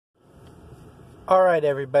Alright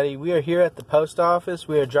everybody, we are here at the post office.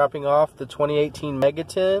 We are dropping off the 2018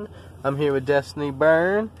 Megaton. I'm here with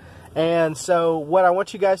Jesseburn. And so what I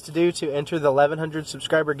want you guys to do to enter the 1100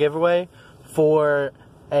 subscriber giveaway for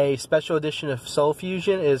a special edition of Soul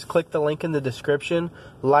Fusion is click the link in the description,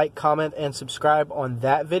 like, comment, and subscribe on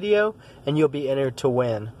that video, and you'll be entered to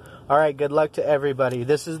win. Alright, good luck to everybody.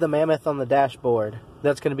 This is the mammoth on the dashboard.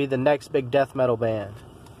 That's going to be the next big death metal band.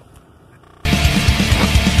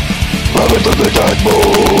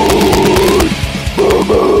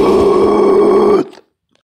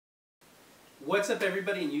 What's up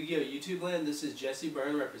everybody in YuGiOh YouTube land? This is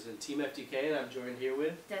Jesseburn, represent TeamFTK, and I'm joined here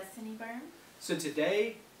with Jesseburn. So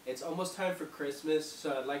today, it's almost time for Christmas,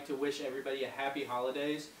 so I'd like to wish everybody a happy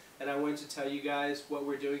holidays. And I wanted to tell you guys what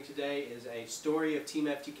we're doing today is a story of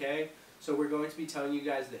TeamFTK. So we're going to be telling you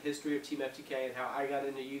guys the history of TeamFTK and how I got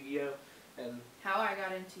into YuGiOh. And how I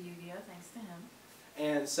got into YuGiOh, thanks to him.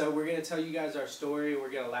 And so we're going to tell you guys our story, we're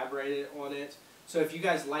going to elaborate on it. So if you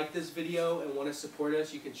guys like this video and want to support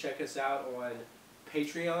us, you can check us out on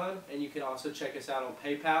Patreon, and you can also check us out on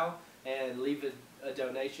PayPal and leave a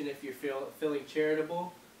donation if you're feeling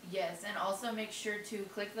charitable. Yes, and also make sure to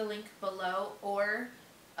click the link below or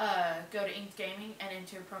go to Inked Gaming and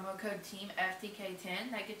enter promo code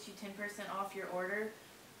TeamFTK10. That gets you 10% off your order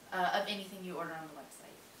of anything you order on the website.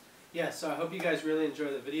 Yeah, so I hope you guys really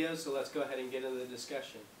enjoy the video, so let's go ahead and get into the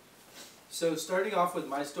discussion. So starting off with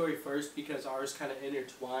my story first, because ours kind of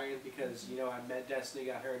intertwined, because, you know, I met Destiny,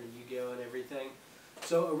 got her into YuGiOh and everything.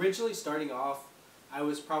 So originally starting off, I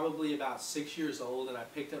was probably about 6 years old, and I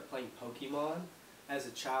picked up playing Pokemon as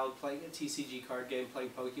a child, playing a TCG card game,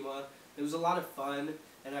 playing Pokemon. It was a lot of fun,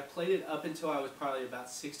 and I played it up until I was probably about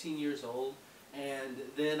 16 years old, and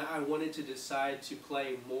then I wanted to decide to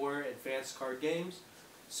play more advanced card games.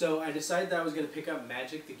 So I decided that I was going to pick up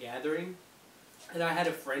Magic the Gathering, and I had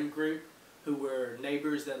a friend group who were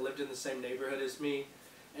neighbors that lived in the same neighborhood as me,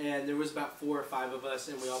 and there was about 4 or 5 of us,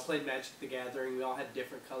 and we all played Magic the Gathering. We all had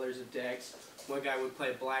different colors of decks. One guy would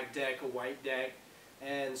play a black deck, a white deck,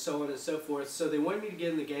 and so on and so forth. So they wanted me to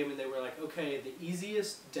get in the game, and they were like, okay, the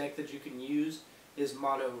easiest deck that you can use is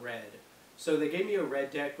mono red. So they gave me a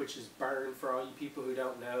red deck, which is Burn for all you people who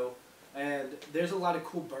don't know. And there's a lot of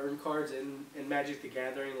cool burn cards in Magic the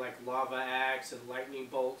Gathering, like Lava Axe and Lightning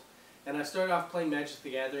Bolt. And I started off playing Magic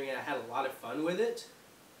the Gathering, and I had a lot of fun with it.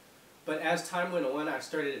 But as time went on, I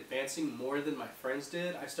started advancing more than my friends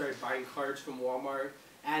did. I started buying cards from Walmart,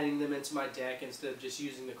 adding them into my deck instead of just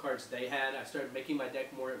using the cards they had. I started making my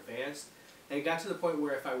deck more advanced. And it got to the point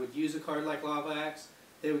where if I would use a card like Lava Axe,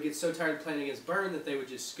 they would get so tired of playing against Burn that they would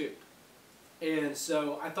just scoop. And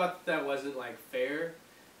so I thought that wasn't like fair.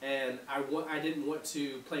 And I didn't want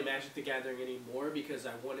to play Magic the Gathering anymore because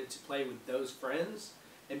I wanted to play with those friends,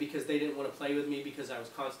 and because they didn't want to play with me because I was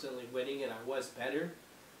constantly winning and I was better.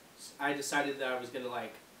 I decided that I was going to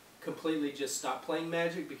like completely just stop playing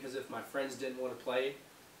Magic, because if my friends didn't want to play,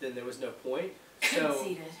 then there was no point.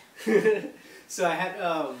 So, so I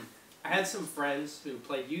had some friends who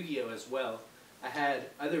played YuGiOh as well. I had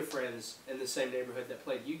other friends in the same neighborhood that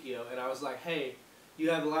played YuGiOh, and I was like, hey, you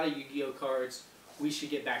have a lot of YuGiOh cards. We should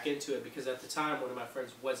get back into it, because at the time one of my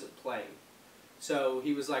friends wasn't playing. So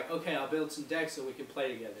he was like, okay, I'll build some decks and we can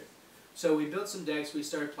play together. So we built some decks, we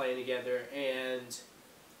started playing together, and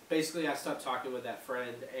basically I stopped talking with that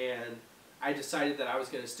friend, and I decided that I was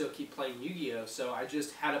going to still keep playing YuGiOh. So I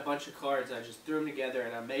just had a bunch of cards, I just threw them together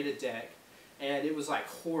and I made a deck, and it was like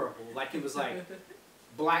horrible. Like it was like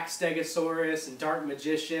Black Stegosaurus and Dark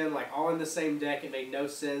Magician, like all in the same deck. It made no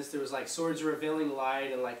sense. There was like Swords Revealing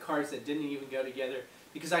Light and like cards that didn't even go together,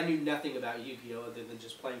 because I knew nothing about YuGiOh other than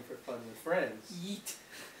just playing for fun with friends. Yeet.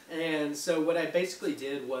 And so what I basically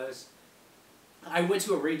did was I went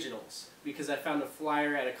to a regionals, because I found a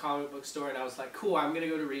flyer at a comic book store, and I was like, cool, I'm going to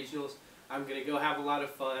go to regionals. I'm going to go have a lot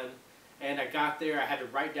of fun. And I got there, I had to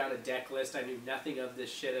write down a deck list. I knew nothing of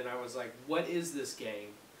this shit, and I was like, what is this game?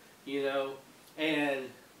 You know? And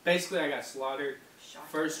basically I got slaughtered. Shocking.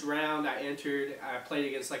 First round I entered, I played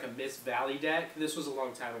against like a Miss Valley deck. This was a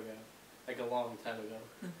long time ago. Like a long time ago.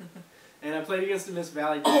 And I played against the Miss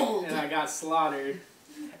Valley deck, and I got slaughtered.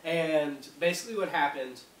 And basically what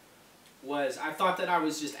happened was I thought that I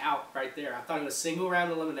was just out right there. I thought it was single round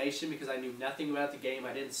elimination because I knew nothing about the game.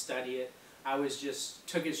 I didn't study it. I was just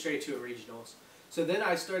took it straight to a regionals. So then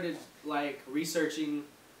I started like researching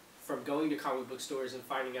from going to comic book stores and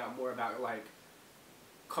finding out more about like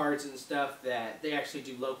cards and stuff, that they actually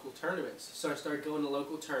do local tournaments. So I started going to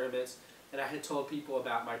local tournaments, and I had told people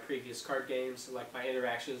about my previous card games, like my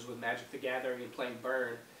interactions with Magic the Gathering and playing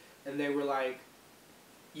Burn, and they were like,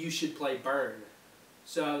 you should play Burn.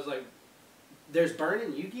 So I was like, there's burn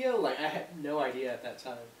in Yu-Gi-Oh? Like, I had no idea at that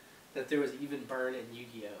time that there was even burn in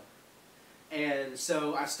Yu-Gi-Oh. And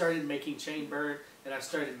so I started making chain burn, and I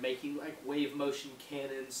started making, like, wave motion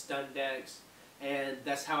cannons, stun decks, and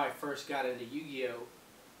that's how I first got into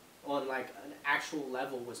Yu-Gi-Oh! On, like, an actual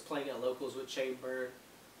level, was playing at locals with chain burn.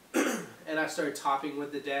 And I started topping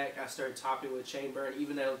with the deck. I started topping with chain burn,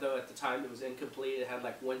 even though at the time it was incomplete. It had,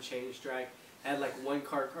 like, one chain strike, it had, like, one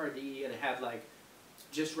card D, and it had, like,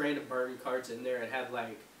 just random burn cards in there. It had,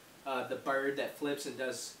 like, the bird that flips and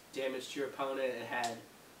does damage to your opponent. It had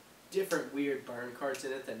different weird burn cards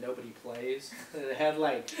in it that nobody plays. And it had,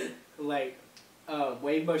 like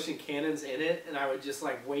wave motion cannons in it, and I would just,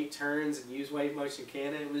 like, wait turns and use wave motion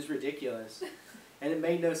cannon. It was ridiculous. And it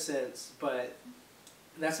made no sense, but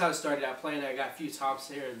that's how I started out playing. I got a few tops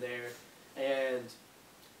here and there. And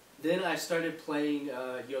then I started playing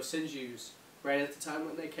Yosenjus. Right at the time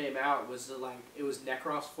when they came out, it was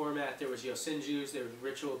Necros format. There was Yosenjus, there was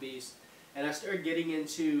Ritual Beast, and I started getting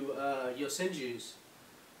into Yosenjus.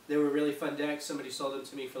 They were really fun decks. Somebody sold them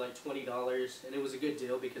to me for like $20, and it was a good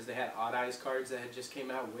deal because they had Odd Eyes cards that had just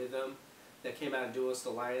came out with them, that came out in Duelist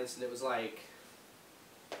Alliance, and it was like,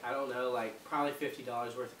 I don't know, like probably $50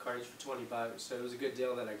 worth of cards for $20. So it was a good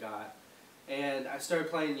deal that I got, and I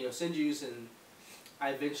started playing Yosenjus, and I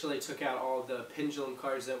eventually took out all the Pendulum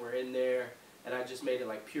cards that were in there. And I just made it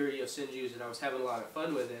like pure Yosenjus, and I was having a lot of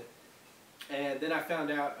fun with it. And then I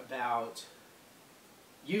found out about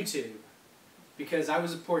YouTube, because I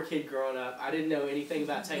was a poor kid growing up. I didn't know anything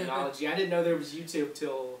about technology. I didn't know there was YouTube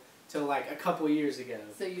till like a couple years ago.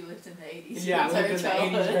 So you lived in the 80s? Yeah, I lived in the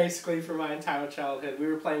 80s basically for my entire childhood. We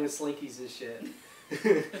were playing with Slinkies and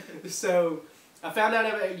shit. So I found out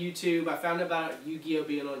about YouTube. I found out about Yu-Gi-Oh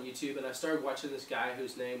being on YouTube, and I started watching this guy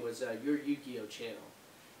whose name was Your Yu-Gi-Oh channel.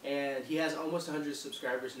 And he has almost 100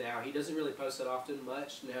 subscribers now. He doesn't really post that often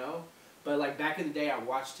much now. But like back in the day, I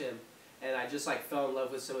watched him, and I just like fell in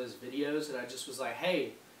love with some of his videos, and I just was like,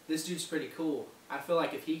 hey, this dude's pretty cool. I feel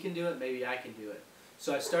like if he can do it, maybe I can do it.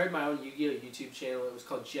 So I started my own Yu-Gi-Oh YouTube channel. It was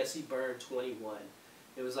called Jesseburn 21.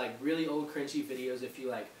 It was like really old cringy videos. If you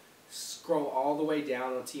like scroll all the way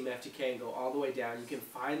down on TeamFTK and go all the way down, you can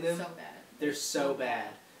find them. So bad. They're so bad.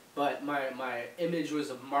 But my image was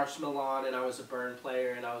a Marshmallow, and I was a Burn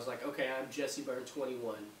player, and I was like, okay, I'm Jesseburn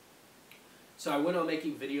 21. So I went on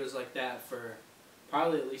making videos like that for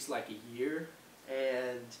probably at least like a year,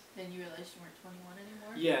 and then you realized you weren't 21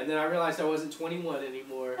 anymore? Yeah, and then I realized I wasn't 21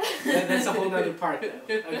 anymore. That's a whole other part,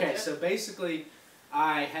 though. Okay, so basically,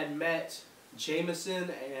 I had met Jameson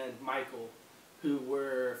and Michael, who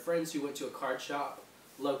were friends who went to a card shop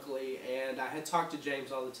locally, and I had talked to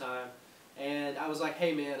James all the time. And I was like,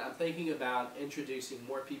 hey man, I'm thinking about introducing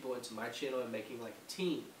more people into my channel and making like a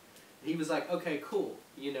team. And he was like, okay, cool.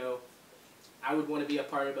 You know, I would want to be a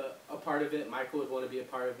part of it. Michael would want to be a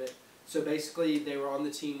part of it. So basically, they were on the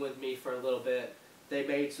team with me for a little bit. They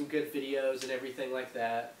made some good videos and everything like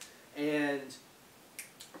that. And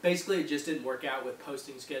basically, it just didn't work out with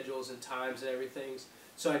posting schedules and times and everything.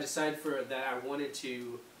 So I decided that I wanted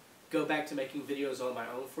to go back to making videos on my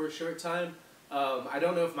own for a short time. I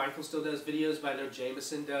don't know if Michael still does videos, but I know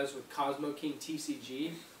Jameson does with Cosmo King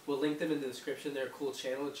TCG. We'll link them in the description. They're a cool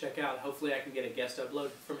channel to check out. Hopefully I can get a guest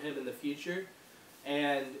upload from him in the future.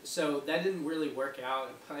 And so that didn't really work out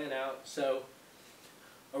and plan out. So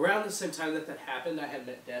around the same time that happened, I had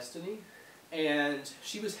met Destiny. And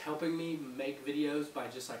she was helping me make videos by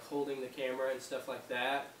just like holding the camera and stuff like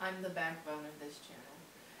that. I'm the backbone of this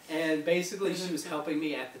channel. And basically she was helping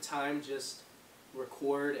me at the time just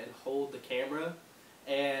record and hold the camera,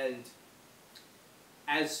 and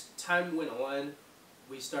as time went on,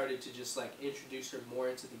 we started to just like introduce her more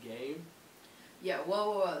into the game. Yeah,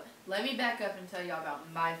 whoa. Let me back up and tell y'all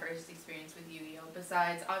about my first experience with Yu-Gi-Oh!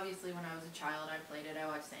 Besides, obviously when I was a child I played it, I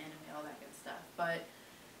watched the anime, all that good stuff. But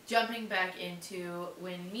jumping back into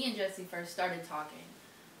when me and Jesse first started talking,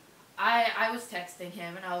 I was texting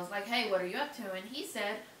him and I was like, hey, what are you up to? And he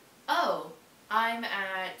said, oh, I'm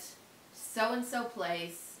at so-and-so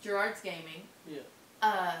place, Gerard's Gaming. Yeah.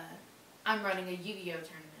 I'm running a Yu-Gi-Oh!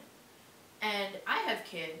 Tournament. And I have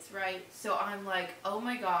kids, right? So I'm like, oh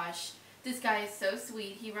my gosh, this guy is so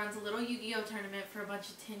sweet. He runs a little Yu-Gi-Oh! Tournament for a bunch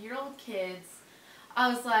of 10-year-old kids.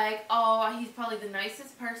 I was like, oh, he's probably the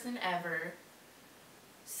nicest person ever.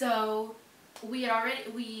 So we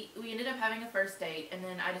ended up having a first date, and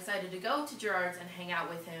then I decided to go to Gerard's and hang out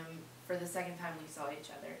with him for the second time we saw each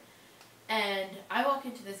other. And I walk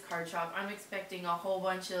into this card shop. I'm expecting a whole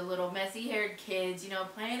bunch of little messy-haired kids, you know,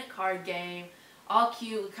 playing a card game, all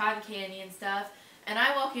cute with cotton candy and stuff. And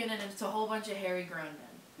I walk in and it's a whole bunch of hairy grown men.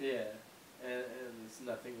 Yeah, and it's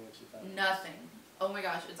nothing what you thought. Nothing. Oh my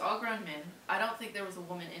gosh, it's all grown men. I don't think there was a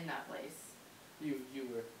woman in that place. You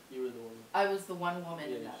were the woman. I was the one woman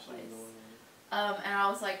in that place. And I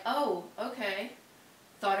was like, oh, okay.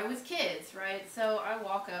 Thought it was kids, right? So I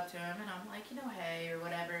walk up to him and I'm like, hey, or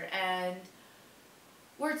whatever. And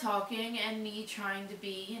we're talking and me trying to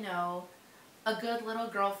be, a good little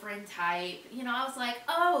girlfriend type. I was like,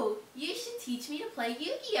 oh, you should teach me to play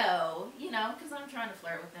YuGiOh, because I'm trying to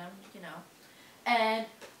flirt with him, And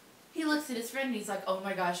he looks at his friend and he's like, oh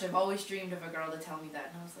my gosh, I've always dreamed of a girl to tell me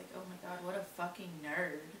that. And I was like, oh my god, what a fucking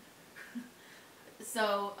nerd.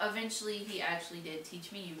 So eventually he actually did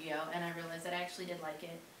teach me YuGiOh, and I realized that I actually did like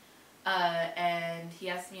it. And he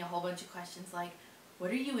asked me a whole bunch of questions like,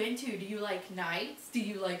 what are you into? Do you like knights? Do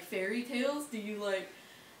you like fairy tales? Do you like...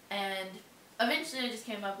 And eventually I just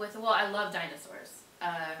came up with, well, I love dinosaurs.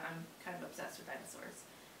 I'm kind of obsessed with dinosaurs.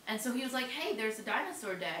 And so he was like, hey, there's a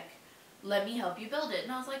dinosaur deck. Let me help you build it.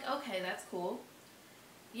 And I was like, okay, that's cool.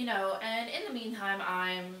 And in the meantime,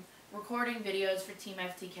 I'm recording videos for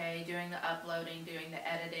TeamFTK, doing the uploading, doing the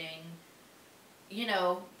editing,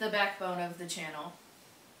 the backbone of the channel.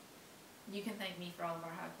 You can thank me for all of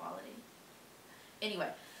our high quality. Anyway,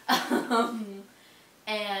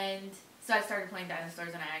 and so I started playing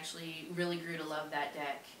dinosaurs, and I actually really grew to love that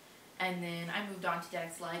deck. And then I moved on to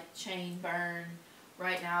decks like Jesseburn.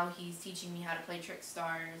 Right now, he's teaching me how to play Trick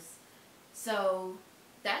Stars. So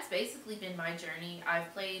that's basically been my journey.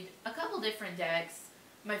 I've played a couple different decks.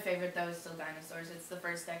 My favorite, though, is still dinosaurs. It's the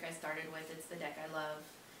first deck I started with. It's the deck I love,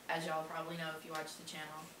 as y'all probably know if you watch the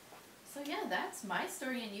channel. So yeah, that's my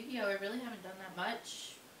story in YuGiOh. I really haven't done that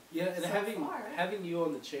much. Yeah, and so having you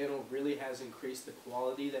on the channel really has increased the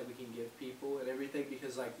quality that we can give people and everything,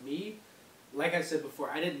 because like I said before,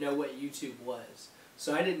 I didn't know what YouTube was.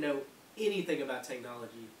 So I didn't know anything about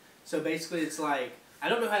technology. So basically it's like, I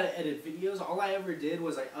don't know how to edit videos. All I ever did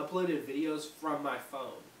was I uploaded videos from my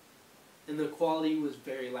phone. And the quality was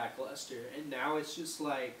very lackluster. And now it's just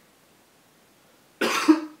like,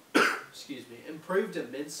 excuse me, improved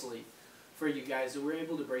immensely for you guys. And we're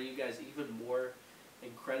able to bring you guys even more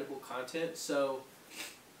incredible content. So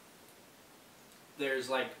there's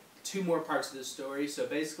like 2 more parts of this story. So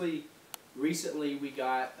basically, recently we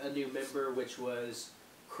got a new member, which was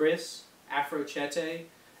Chris Afrochete.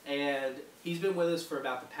 And he's been with us for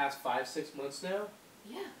about the past 5-6 months now.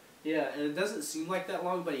 Yeah. Yeah, and it doesn't seem like that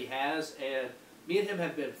long, but he has, and me and him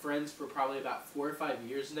have been friends for probably about 4 or 5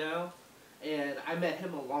 years now, and I met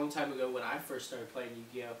him a long time ago when I first started playing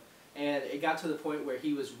Yu-Gi-Oh, and it got to the point where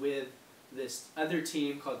he was with this other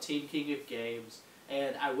team called Team King of Games,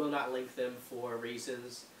 and I will not link them for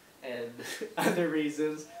reasons and other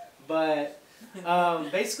reasons, but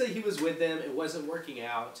basically he was with them. It wasn't working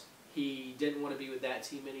out. He didn't want to be with that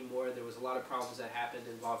team anymore. There was a lot of problems that happened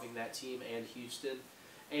involving that team and Houston.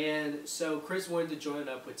 And so Chris wanted to join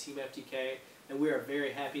up with TeamFTK, and we are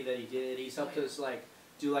very happy that he did. He's helped us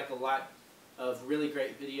do a lot of really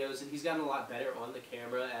great videos, and he's gotten a lot better on the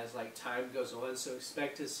camera as time goes on. So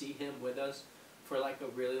expect to see him with us for a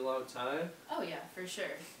really long time. Oh yeah, for sure.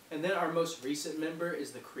 And then our most recent member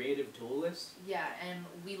is the Creative Duelist. Yeah, and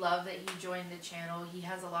we love that he joined the channel. He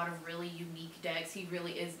has a lot of really unique decks. He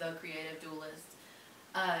really is the Creative Duelist.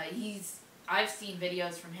 I've seen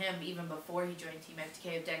videos from him even before he joined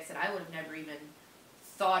TeamFTK of decks that I would have never even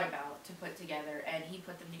thought about to put together, and he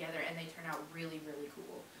put them together, and they turn out really, really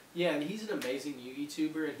cool. Yeah, and he's an amazing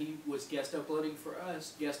YuGiTuber, and he was guest uploading for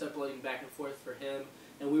us, guest uploading back and forth for him,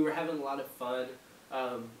 and we were having a lot of fun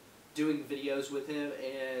doing videos with him,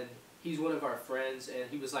 and he's one of our friends, and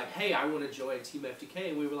he was like, hey, I want to join TeamFTK,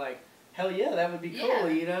 and we were like, hell yeah, that would be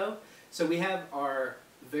cool, So we have our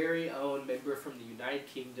very own member from the United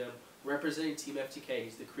Kingdom representing TeamFTK.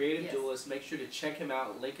 He's the Creative Duelist. Make sure to check him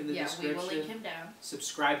out. Link in the description. Yeah, we will link him down.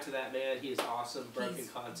 Subscribe to that man. He is awesome. Broken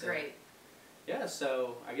content. Great. Yeah,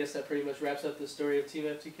 so I guess that pretty much wraps up the story of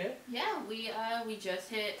TeamFTK. Yeah, we just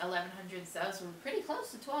hit 1,100 subs. We're pretty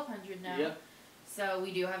close to 1,200 now. Yeah. So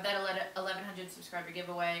we do have that 1,100 subscriber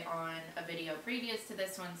giveaway on a video previous to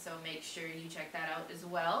this one, so make sure you check that out as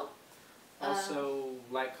well. Also,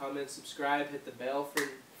 like, comment, subscribe, hit the bell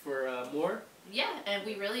for more. Yeah, and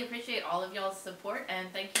we really appreciate all of y'all's support, and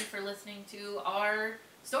thank you for listening to our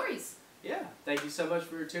stories. Yeah, thank you so much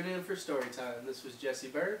for tuning in for story time. This was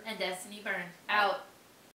Jesseburn. And Destiny Burn. Out.